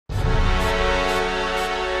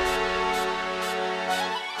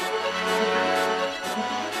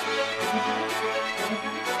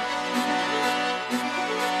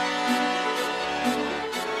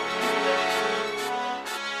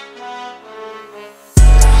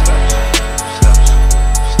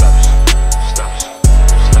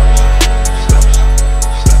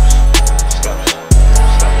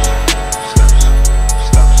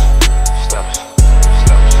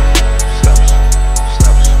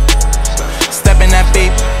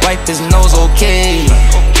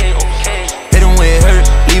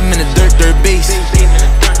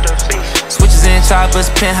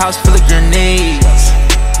penthouse full of grenades.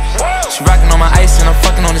 She rockin' on my ice and I'm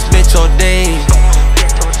fucking on this bitch all day.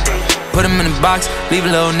 Put him in the box, leave a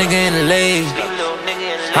little nigga in the lay.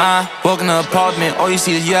 Walk in the apartment, all you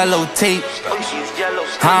see is yellow tape.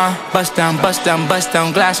 Bust down, bust down, bust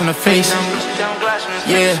down, glass on the face.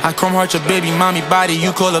 Yeah, I chrome heart your baby mommy body,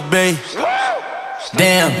 you call her bae.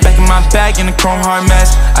 Damn, back in my bag in a chrome hard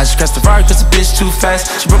mess. I just crashed the Ferrari cause the bitch too fast.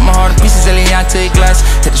 She broke my heart in pieces, Eliante glass.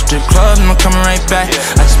 Hit the strip club and I'm coming right back.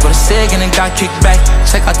 I just bought a cig and it got kicked back.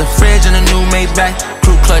 Check out the fridge and a new Maybach.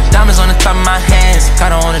 Crew clutch diamonds on the top of my hands.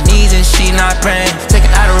 Got her on her knees and she not praying.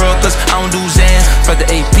 Taking Adderall cause I don't do Zans. Fuck the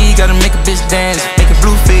AP, gotta make a bitch dance. Making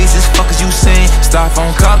blue faces, fuck as you saying.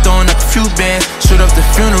 Styrofoam cop, throwing up a few bands. Shoot up the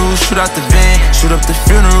funeral, shoot out the van. Shoot up the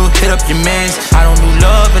funeral, hit up your mans. I don't do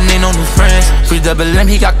love and ain't no new friends. Free double M,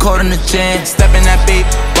 he got caught in the jam. Step in that babe,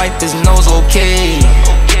 wipe his nose, okay.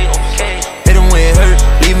 Hit him where it hurt,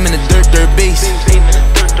 leave him in the dirt, dirt base.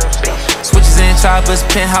 Switches and choppers,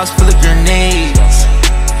 penthouse full of grenades.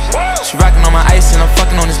 She rockin' on my ice and I'm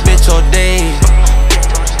fucking on this bitch all day.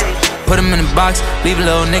 Put him in the box, leave a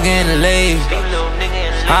little nigga in the lay.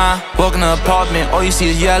 Walk in the apartment, all you see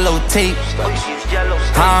is yellow tape.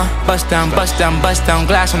 Bust down, bust down, bust down,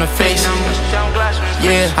 glass on the face.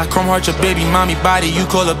 Yeah, I chrome heart your baby mommy body, you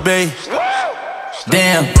call her bae.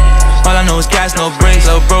 Damn, all I know is gas, no brakes.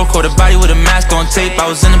 Little bro caught a body with a mask on tape. I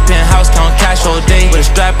was in the penthouse counting cash all day. With a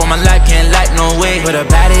strap on my lap, can't light no way. With a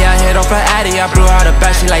baddie, I hit off her addy. I blew out her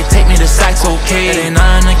back, she like, take me to Saks, okay. It ain't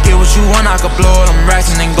nothing to get what you want, I could blow all them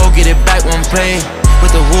racks and then go get it back one play.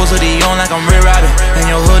 With the wolves hoodie on like I'm rear rider. And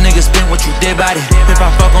your hood nigga spin what you did about it. If I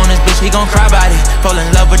fuck on this bitch, he gon' cry about it. Fall in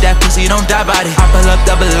love with that pussy, don't die about it. I pull up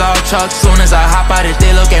double R truck, soon as I hop out it. They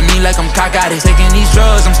look at me like I'm cock-eyed. Taking these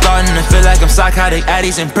drugs, I'm starting to feel like I'm psychotic.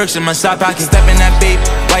 Addies and perks in my side pocket. Step in that babe,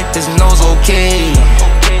 wipe his nose, okay.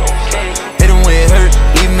 Hit him where it hurt,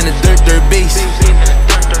 leave him in the dirt, dirt base.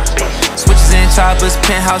 Switches and choppers,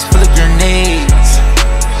 penthouse full of grenades.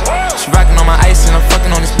 She rockin' on my ice and I'm fucking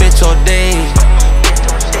on this bitch all day.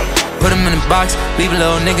 Put him in the box, leave a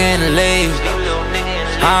little nigga in the lay.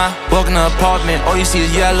 Walk in the apartment, all you see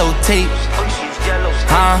is yellow tape.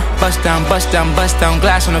 Bust down, bust down, bust down,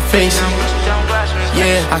 glass on the face.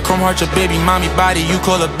 Yeah, I chrome heart your baby mommy body, you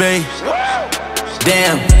call her bae.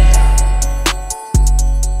 Damn.